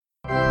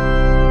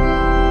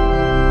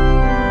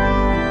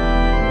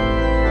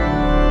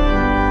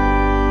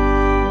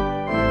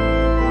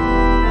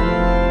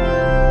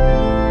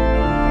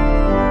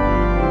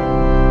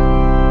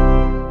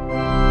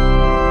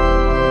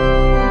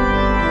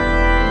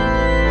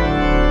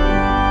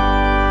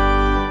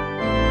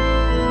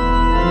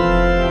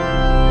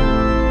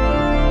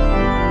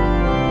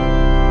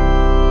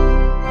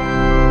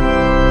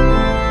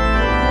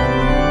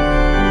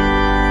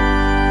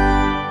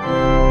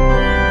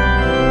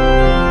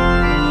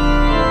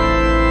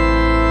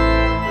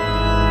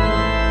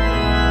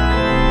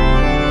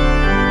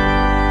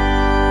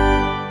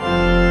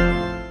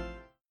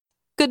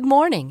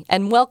morning,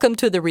 and welcome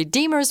to the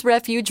Redeemer's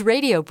Refuge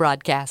radio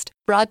broadcast,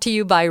 brought to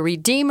you by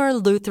Redeemer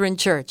Lutheran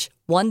Church,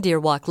 1 Deer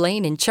Walk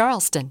Lane in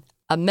Charleston,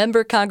 a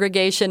member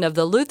congregation of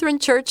the Lutheran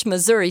Church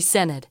Missouri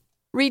Synod.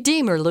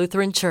 Redeemer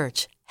Lutheran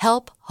Church,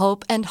 help,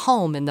 hope, and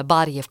home in the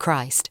body of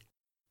Christ.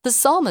 The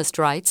psalmist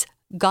writes,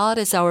 God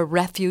is our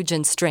refuge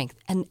and strength,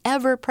 an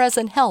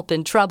ever-present help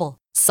in trouble.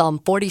 Psalm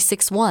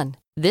 46:1.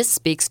 This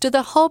speaks to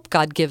the hope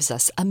God gives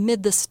us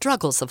amid the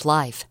struggles of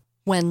life.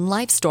 When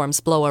life storms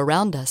blow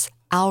around us,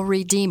 our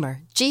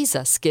Redeemer,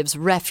 Jesus, gives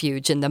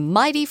refuge in the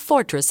mighty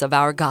fortress of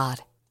our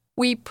God.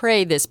 We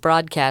pray this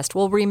broadcast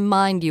will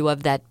remind you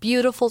of that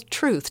beautiful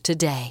truth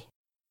today.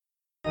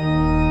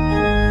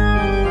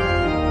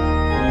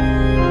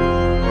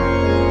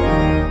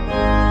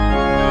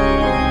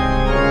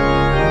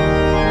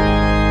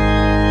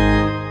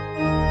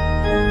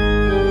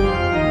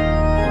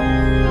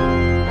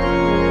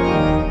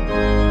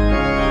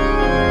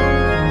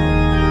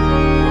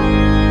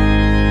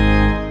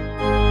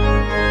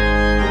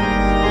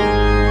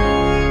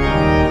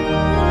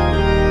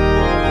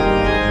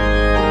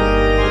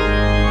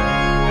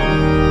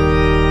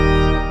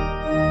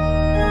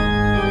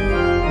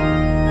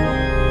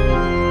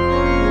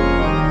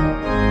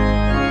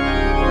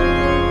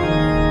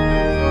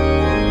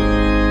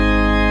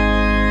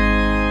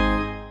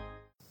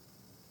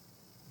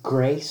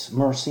 Grace,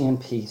 mercy,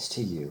 and peace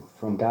to you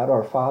from God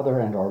our Father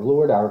and our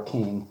Lord our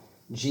King,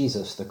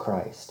 Jesus the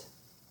Christ.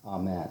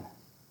 Amen.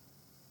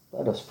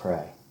 Let us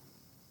pray.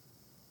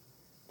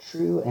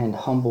 True and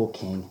humble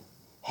King,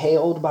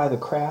 hailed by the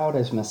crowd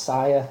as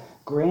Messiah,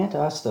 grant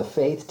us the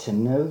faith to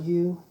know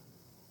you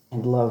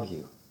and love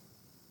you,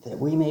 that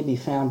we may be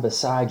found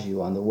beside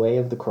you on the way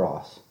of the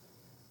cross,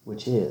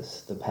 which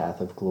is the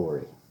path of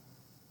glory.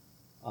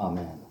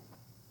 Amen.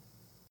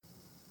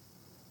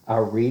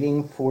 Our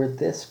reading for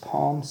this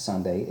Palm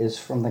Sunday is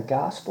from the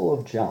Gospel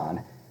of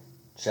John,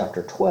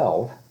 chapter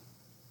 12,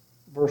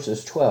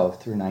 verses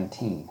 12 through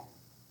 19.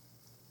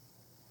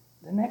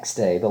 The next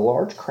day, the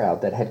large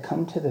crowd that had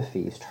come to the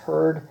feast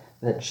heard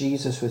that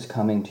Jesus was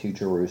coming to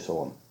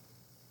Jerusalem.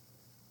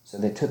 So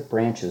they took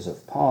branches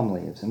of palm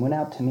leaves and went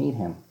out to meet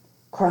him,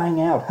 crying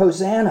out,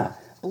 Hosanna!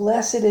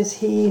 Blessed is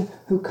he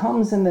who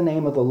comes in the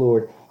name of the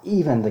Lord,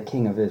 even the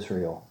King of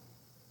Israel.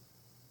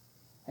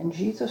 And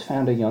Jesus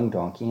found a young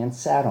donkey and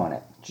sat on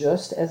it,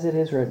 just as it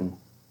is written,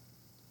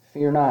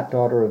 Fear not,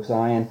 daughter of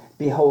Zion,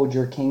 behold,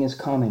 your king is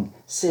coming,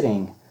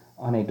 sitting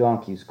on a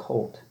donkey's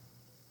colt.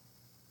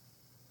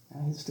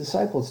 Now, his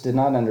disciples did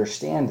not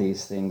understand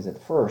these things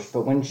at first,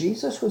 but when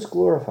Jesus was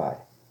glorified,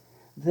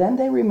 then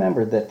they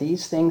remembered that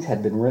these things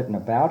had been written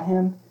about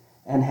him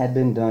and had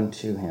been done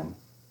to him.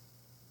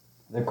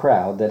 The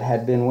crowd that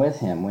had been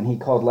with him when he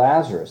called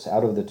Lazarus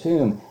out of the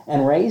tomb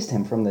and raised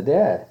him from the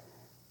dead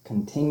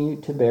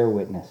continued to bear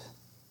witness.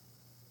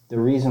 The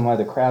reason why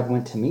the crowd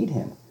went to meet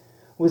him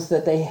was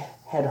that they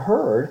had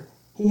heard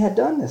he had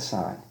done this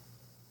sign.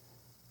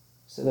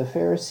 So the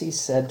Pharisees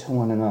said to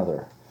one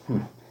another,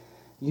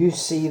 You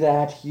see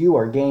that? You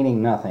are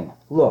gaining nothing.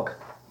 Look,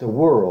 the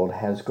world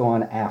has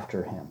gone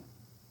after him.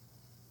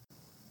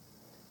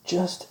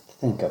 Just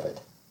think of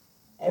it.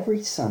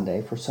 Every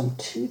Sunday for some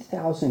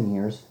 2,000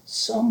 years,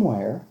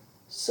 somewhere,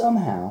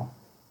 somehow,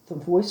 the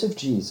voice of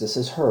Jesus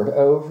is heard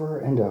over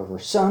and over,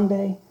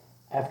 Sunday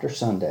after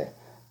Sunday,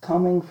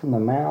 coming from the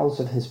mouths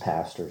of his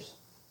pastors.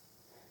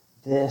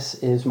 This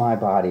is my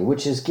body,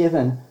 which is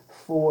given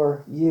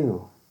for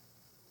you.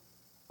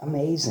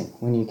 Amazing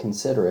when you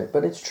consider it,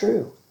 but it's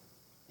true.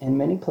 In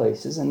many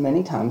places and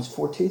many times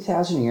for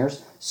 2,000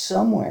 years,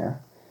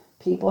 somewhere,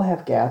 people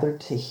have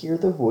gathered to hear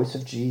the voice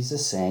of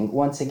Jesus saying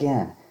once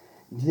again,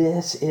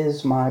 This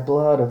is my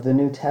blood of the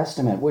New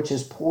Testament, which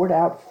is poured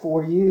out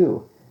for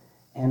you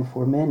and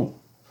for many,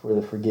 for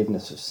the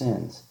forgiveness of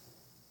sins.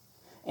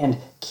 And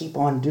keep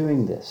on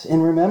doing this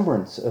in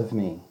remembrance of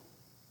me.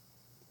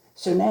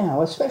 So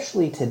now,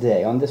 especially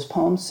today, on this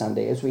Palm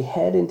Sunday, as we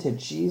head into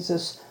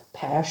Jesus'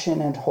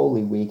 Passion and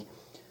Holy Week,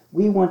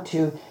 we want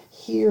to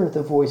hear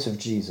the voice of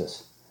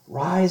Jesus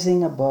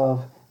rising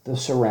above the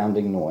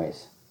surrounding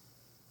noise.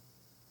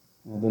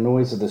 The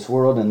noise of this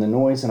world and the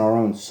noise in our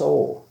own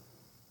soul.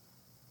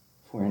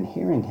 For in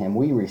hearing him,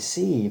 we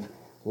receive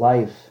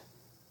life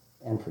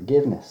and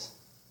forgiveness.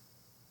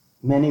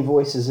 Many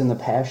voices in the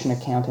Passion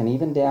account, and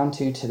even down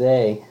to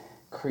today,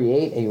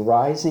 create a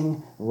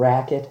rising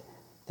racket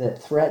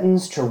that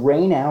threatens to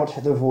rain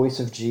out the voice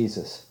of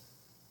Jesus.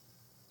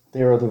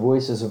 There are the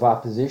voices of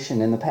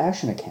opposition in the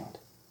Passion account.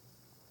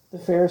 The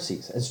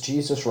Pharisees, as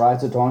Jesus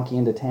rides a donkey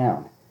into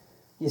town.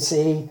 You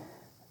see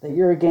that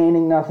you're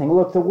gaining nothing.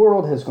 Look, the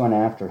world has gone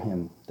after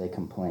him, they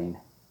complain.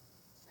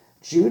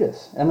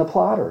 Judas and the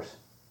plotters.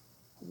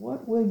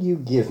 What will you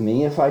give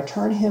me if I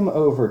turn him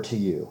over to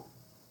you?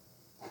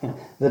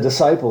 The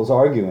disciples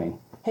arguing,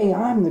 Hey,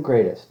 I'm the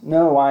greatest.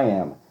 No, I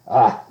am.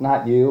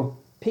 Not you.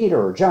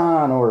 Peter or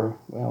John or,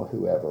 well,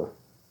 whoever.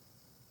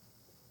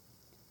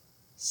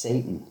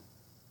 Satan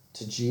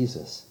to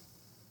Jesus.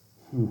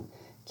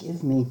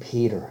 Give me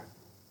Peter.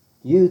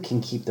 You can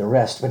keep the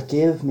rest, but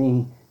give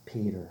me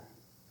Peter.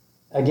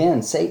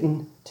 Again,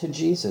 Satan to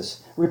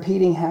Jesus,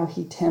 repeating how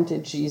he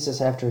tempted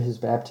Jesus after his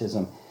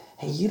baptism.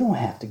 Hey, you don't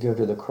have to go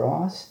to the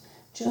cross.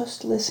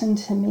 Just listen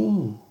to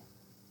me.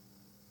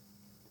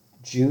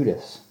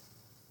 Judas.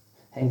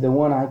 Hey, the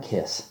one I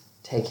kiss,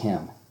 take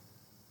him.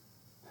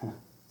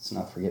 Let's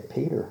not forget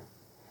Peter,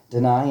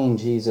 denying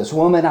Jesus.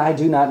 Woman, I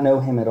do not know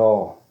him at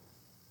all.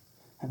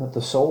 How about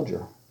the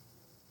soldier?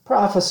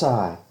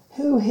 Prophesy.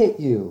 Who hit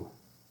you?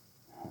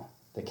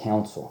 The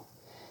council.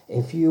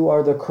 If you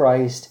are the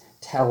Christ,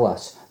 tell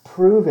us.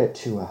 Prove it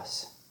to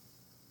us.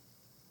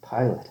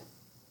 Pilate.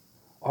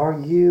 Are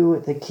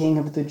you the king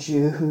of the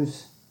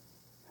Jews?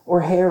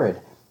 Or Herod?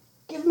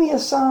 Give me a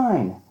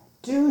sign.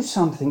 Do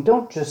something.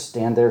 Don't just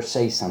stand there,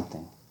 say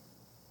something.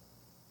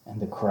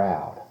 And the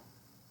crowd.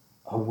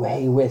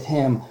 Away with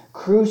him.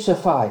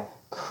 Crucify.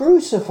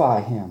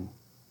 Crucify him.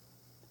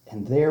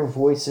 And their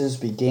voices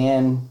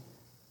began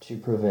to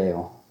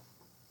prevail.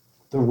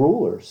 The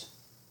rulers.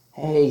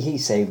 Hey, he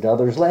saved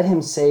others. Let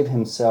him save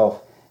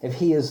himself if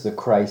he is the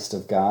Christ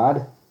of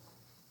God.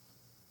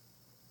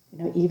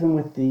 You know, even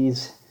with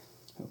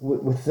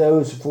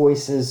those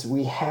voices,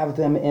 we have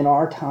them in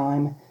our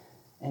time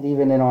and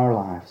even in our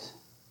lives.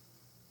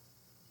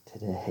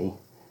 Today,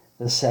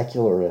 the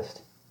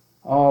secularist.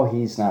 Oh,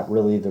 he's not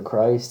really the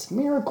Christ.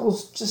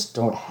 Miracles just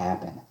don't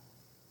happen.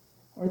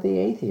 Or the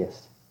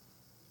atheist.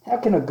 How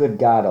can a good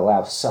God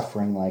allow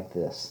suffering like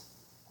this?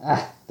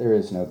 There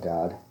is no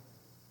God.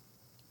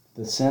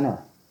 The sinner.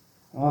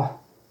 Oh,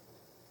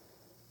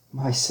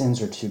 my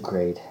sins are too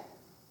great.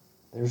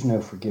 There's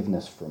no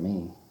forgiveness for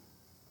me.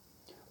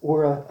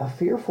 Or a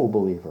fearful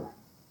believer.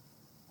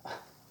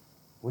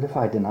 What if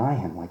I deny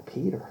him like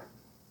Peter?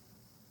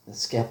 The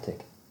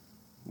skeptic.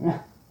 I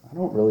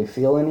don't really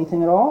feel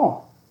anything at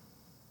all.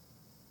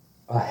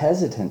 A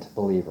hesitant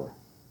believer.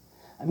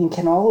 I mean,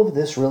 can all of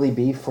this really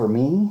be for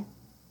me?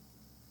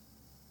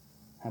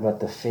 How about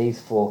the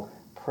faithful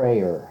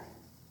prayer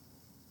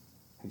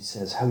who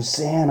says,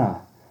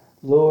 Hosanna,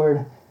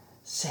 Lord,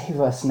 save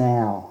us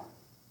now.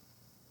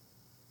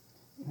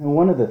 And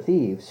one of the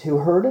thieves who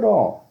heard it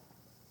all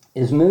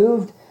is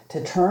moved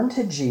to turn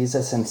to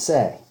Jesus and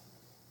say,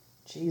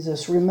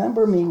 Jesus,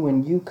 remember me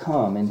when you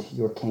come into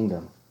your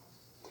kingdom.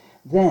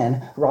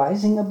 Then,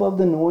 rising above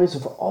the noise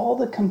of all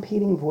the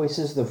competing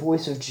voices, the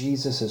voice of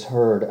Jesus is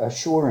heard,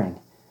 assuring,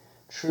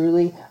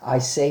 truly I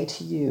say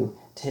to you,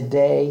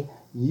 today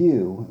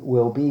you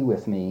will be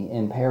with me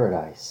in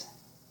paradise.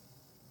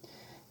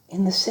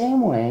 In the same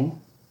way,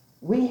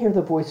 we hear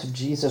the voice of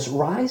Jesus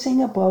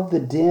rising above the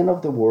din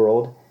of the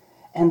world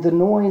and the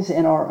noise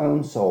in our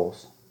own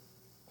souls.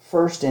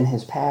 First in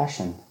his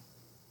passion,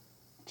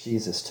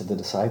 Jesus to the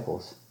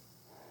disciples,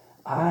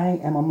 I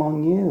am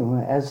among you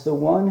as the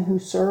one who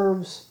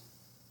serves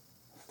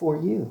for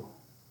you.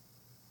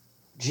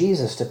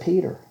 Jesus to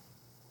Peter,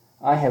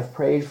 I have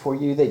prayed for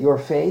you that your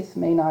faith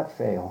may not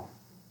fail.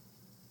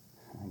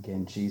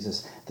 Again,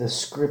 Jesus, the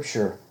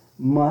scripture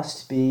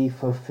must be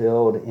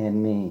fulfilled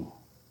in me.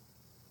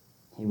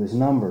 He was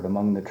numbered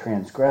among the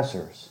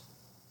transgressors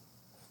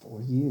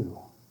for you.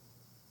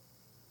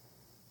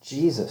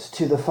 Jesus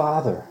to the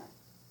Father,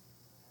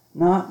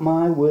 not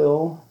my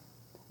will,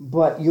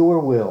 but your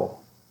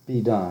will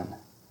be done.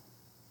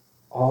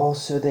 All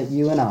so that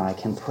you and I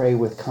can pray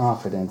with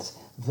confidence,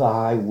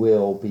 thy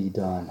will be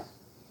done.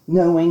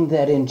 Knowing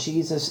that in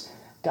Jesus,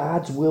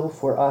 God's will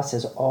for us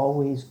is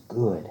always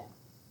good.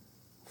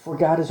 For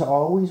God is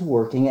always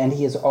working, and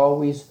he is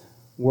always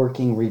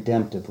working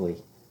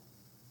redemptively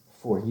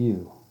for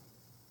you.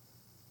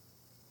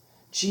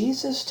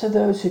 Jesus to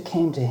those who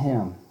came to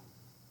him,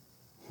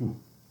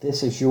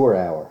 this is your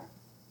hour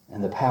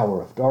and the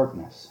power of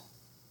darkness.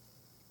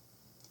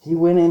 He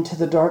went into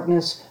the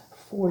darkness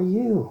for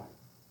you.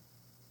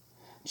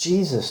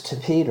 Jesus to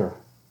Peter,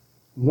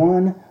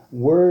 one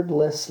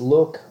wordless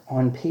look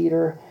on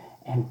Peter,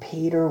 and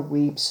Peter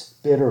weeps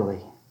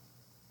bitterly.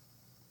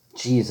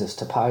 Jesus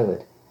to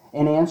Pilate,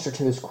 in answer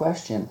to his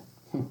question,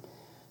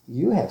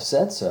 you have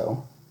said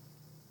so.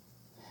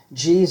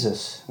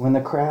 Jesus, when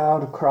the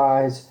crowd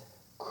cries,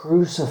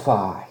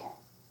 crucify.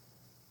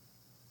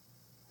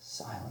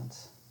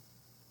 Silence.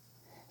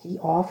 He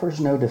offers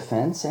no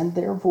defense, and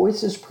their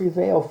voices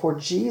prevail, for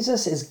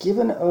Jesus is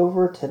given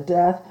over to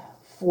death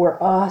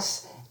for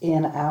us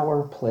in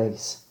our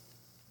place.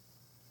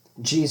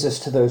 Jesus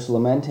to those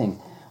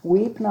lamenting,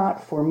 weep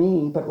not for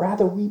me, but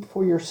rather weep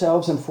for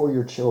yourselves and for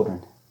your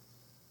children.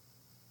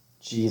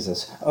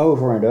 Jesus,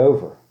 over and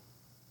over,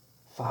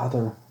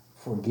 Father,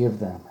 forgive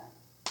them.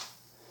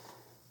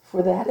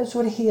 For that is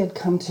what he had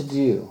come to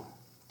do,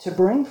 to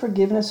bring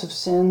forgiveness of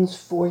sins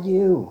for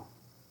you.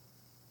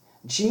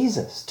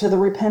 Jesus, to the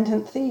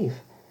repentant thief,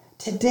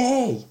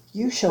 today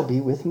you shall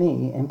be with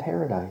me in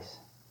paradise.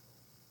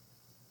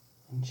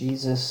 And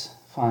Jesus,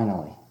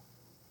 finally,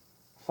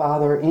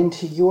 Father,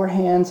 into your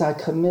hands I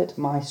commit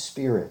my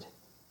spirit.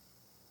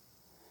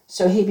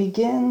 So he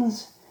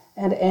begins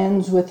and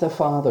ends with the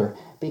Father,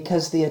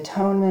 because the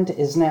atonement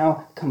is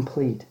now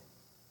complete.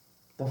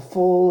 The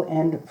full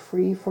and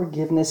free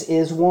forgiveness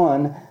is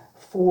won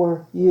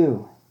for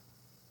you.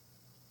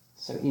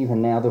 So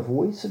even now the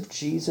voice of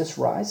Jesus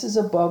rises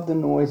above the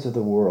noise of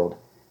the world.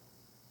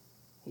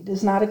 He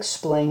does not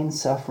explain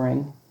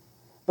suffering,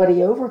 but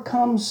he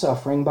overcomes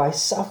suffering by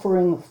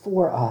suffering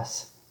for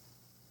us.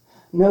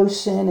 No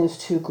sin is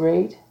too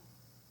great,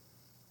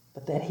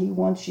 but that he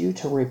wants you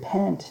to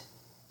repent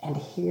and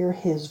hear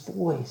his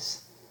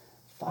voice.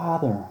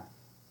 Father,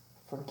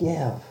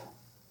 forgive.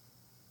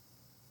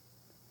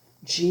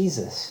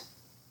 Jesus,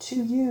 to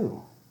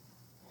you.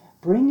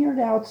 Bring your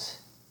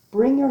doubts,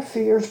 bring your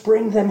fears,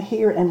 bring them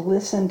here and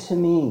listen to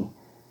me.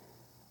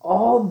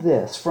 All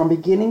this, from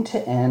beginning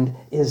to end,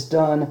 is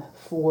done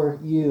for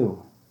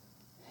you.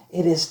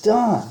 It is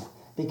done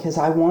because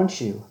I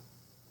want you.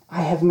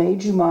 I have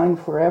made you mine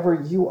forever.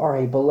 You are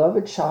a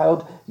beloved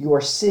child.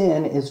 Your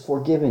sin is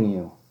forgiven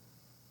you.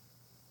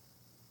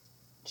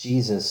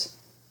 Jesus,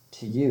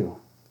 to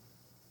you.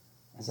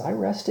 As I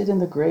rested in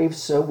the grave,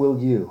 so will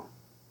you.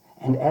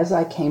 And as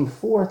I came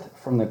forth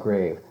from the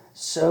grave,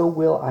 so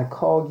will I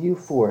call you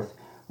forth,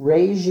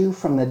 raise you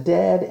from the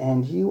dead,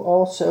 and you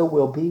also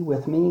will be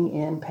with me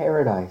in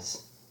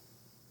paradise.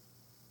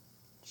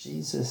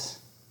 Jesus,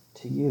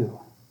 to you.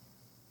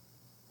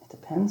 It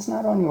depends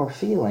not on your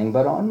feeling,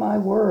 but on my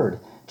word.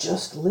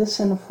 Just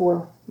listen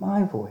for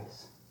my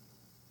voice.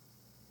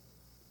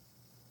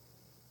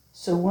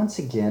 So once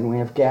again, we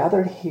have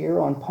gathered here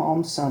on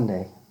Palm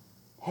Sunday,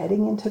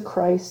 heading into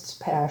Christ's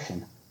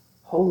Passion,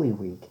 Holy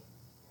Week.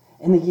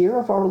 In the year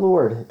of our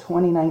Lord,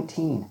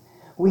 2019,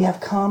 we have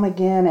come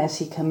again as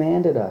he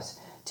commanded us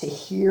to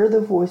hear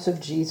the voice of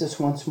Jesus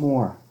once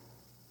more.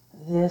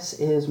 This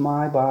is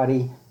my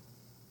body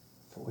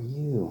for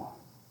you.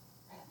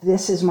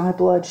 This is my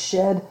blood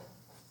shed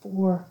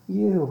for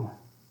you.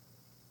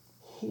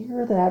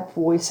 Hear that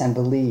voice and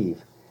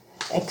believe.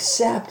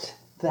 Accept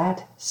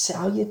that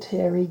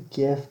salutary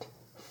gift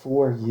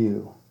for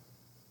you.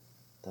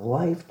 The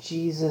life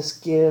Jesus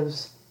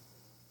gives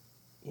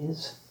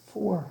is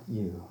for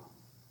you.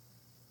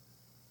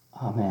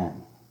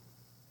 Amen.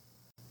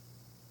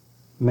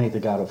 May the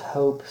God of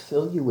hope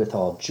fill you with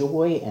all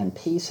joy and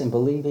peace in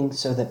believing,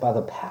 so that by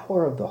the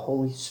power of the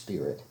Holy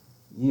Spirit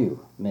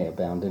you may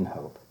abound in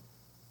hope.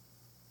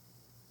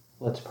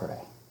 Let's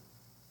pray.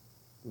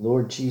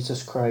 Lord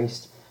Jesus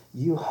Christ,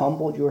 you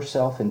humbled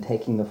yourself in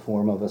taking the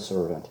form of a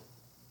servant,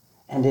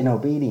 and in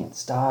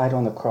obedience died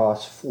on the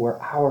cross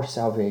for our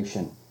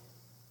salvation.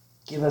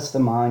 Give us the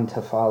mind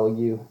to follow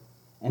you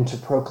and to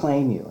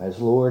proclaim you as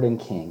Lord and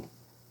King,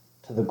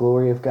 to the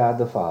glory of God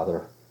the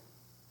Father.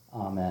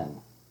 Amen.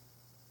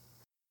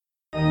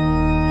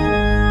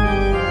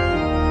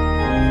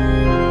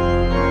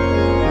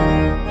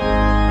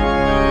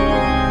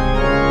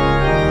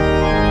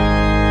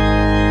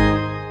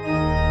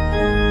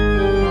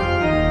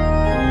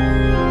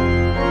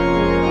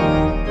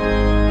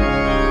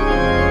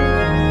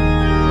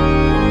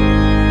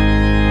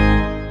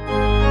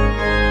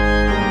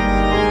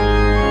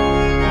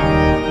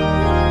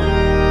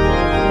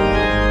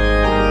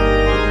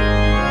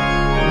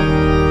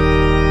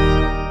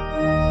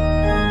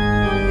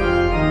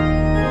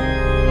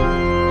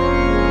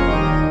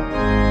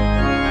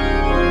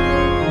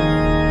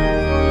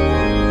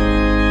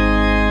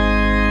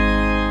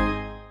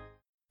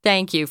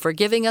 Thank you for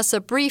giving us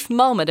a brief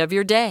moment of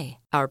your day.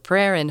 Our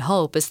prayer and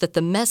hope is that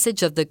the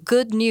message of the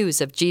good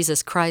news of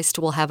Jesus Christ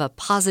will have a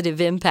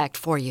positive impact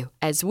for you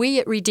as we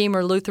at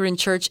Redeemer Lutheran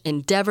Church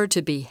endeavor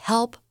to be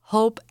help,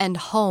 hope, and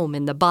home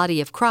in the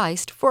body of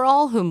Christ for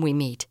all whom we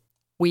meet.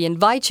 We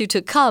invite you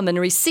to come and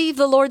receive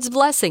the Lord's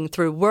blessing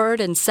through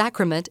word and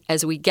sacrament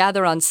as we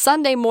gather on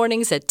Sunday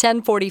mornings at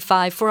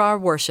 10:45 for our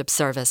worship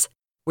service.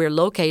 We're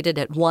located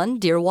at 1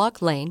 Deer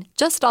Walk Lane,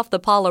 just off the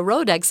Paula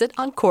Road exit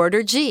on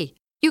Corridor G.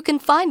 You can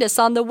find us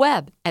on the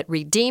web at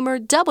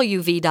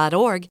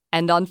redeemerwv.org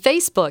and on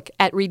Facebook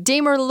at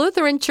Redeemer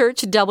Lutheran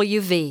Church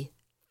WV.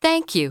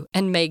 Thank you,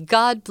 and may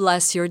God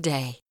bless your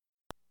day.